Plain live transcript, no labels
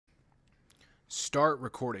Start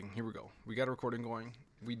recording. Here we go. We got a recording going.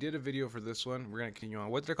 We did a video for this one. We're going to continue on.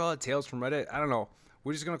 What did I call it? Tales from Reddit? I don't know.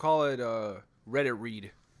 We're just going to call it Reddit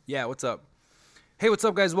Read. Yeah, what's up? Hey, what's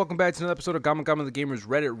up, guys? Welcome back to another episode of Gamma the Gamers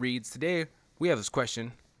Reddit Reads. Today, we have this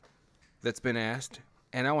question that's been asked,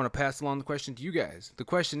 and I want to pass along the question to you guys. The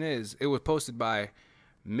question is, it was posted by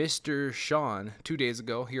Mr. Sean 2 days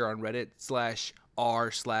ago here on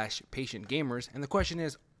Reddit/r/patient gamers, and the question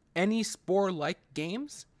is, any Spore-like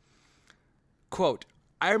games? Quote,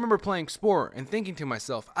 I remember playing Spore and thinking to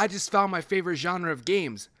myself, I just found my favorite genre of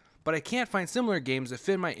games, but I can't find similar games that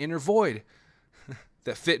fit my inner void.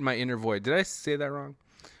 That fit my inner void. Did I say that wrong?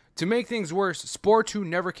 To make things worse, Spore 2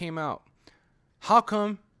 never came out. How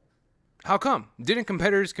come? How come? Didn't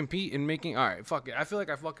competitors compete in making... Alright, fuck it. I feel like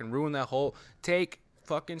I fucking ruined that whole take.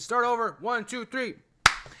 Fucking start over. 1, 2, 3.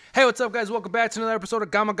 Hey, what's up, guys? Welcome back to another episode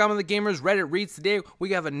of Gamma the Gamers Reddit Reads. Today,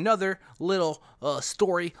 we have another little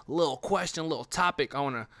story, little question, little topic I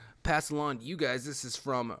want to pass along to you guys. This is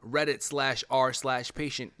from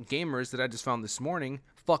Reddit/r/patient gamers that I just found this morning.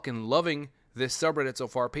 Fucking loving this subreddit so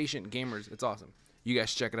far. Patient gamers. It's awesome. You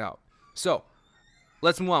guys check it out. So,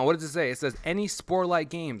 let's move on. What does it say? It says, any Spore-like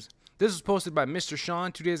games. This was posted by Mr.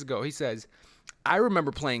 Sean 2 days ago. He says, I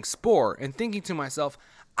remember playing Spore and thinking to myself,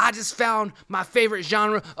 I just found my favorite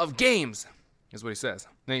genre of games, is what he says.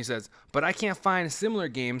 Then he says, but I can't find similar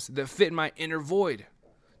games that fit my inner void.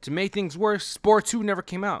 To make things worse, Spore 2 never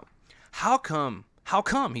came out. How come? How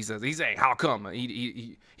come? He says. He's saying, how come?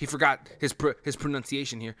 He forgot his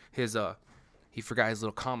pronunciation here. He forgot his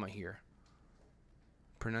little comma here.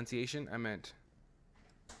 Pronunciation? I meant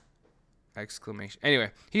exclamation.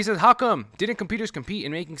 Anyway, he says, how come? Didn't computers compete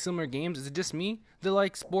in making similar games? Is it just me that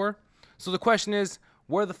likes Spore? So the question is,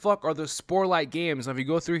 where the fuck are those Spore-like games? Now, if you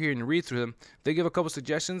go through here and read through them, they give a couple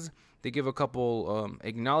suggestions. They give a couple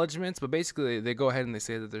acknowledgments. But basically, they go ahead and they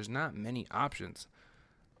say that there's not many options.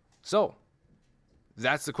 So,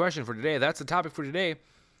 that's the question for today. That's the topic for today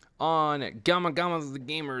on Gamma the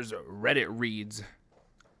Gamers Reddit Reads.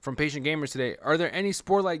 From Patient Gamers today. Are there any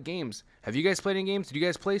Spore-like games? Have you guys played any games? Did you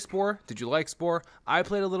guys play Spore? Did you like Spore? I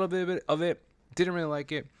played a little bit of it. Didn't really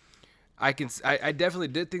like it. I definitely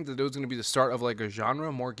did think that it was going to be the start of like a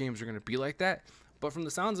genre. More games are going to be like that. But from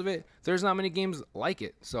the sounds of it, there's not many games like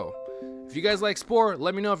it. So, if you guys like Spore,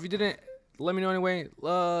 let me know. If you didn't, let me know anyway.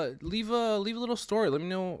 Leave a little story. Let me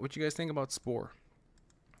know what you guys think about Spore.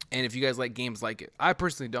 And if you guys like games like it. I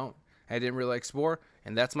personally don't. I didn't really like Spore,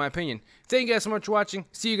 and that's my opinion. Thank you guys so much for watching.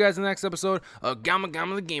 See you guys in the next episode of Gamma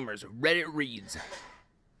the Gamers Reddit Reads.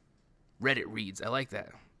 Reddit Reads. I like that.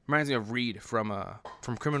 Reminds me of Reed from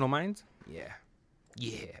Criminal Minds. Yeah.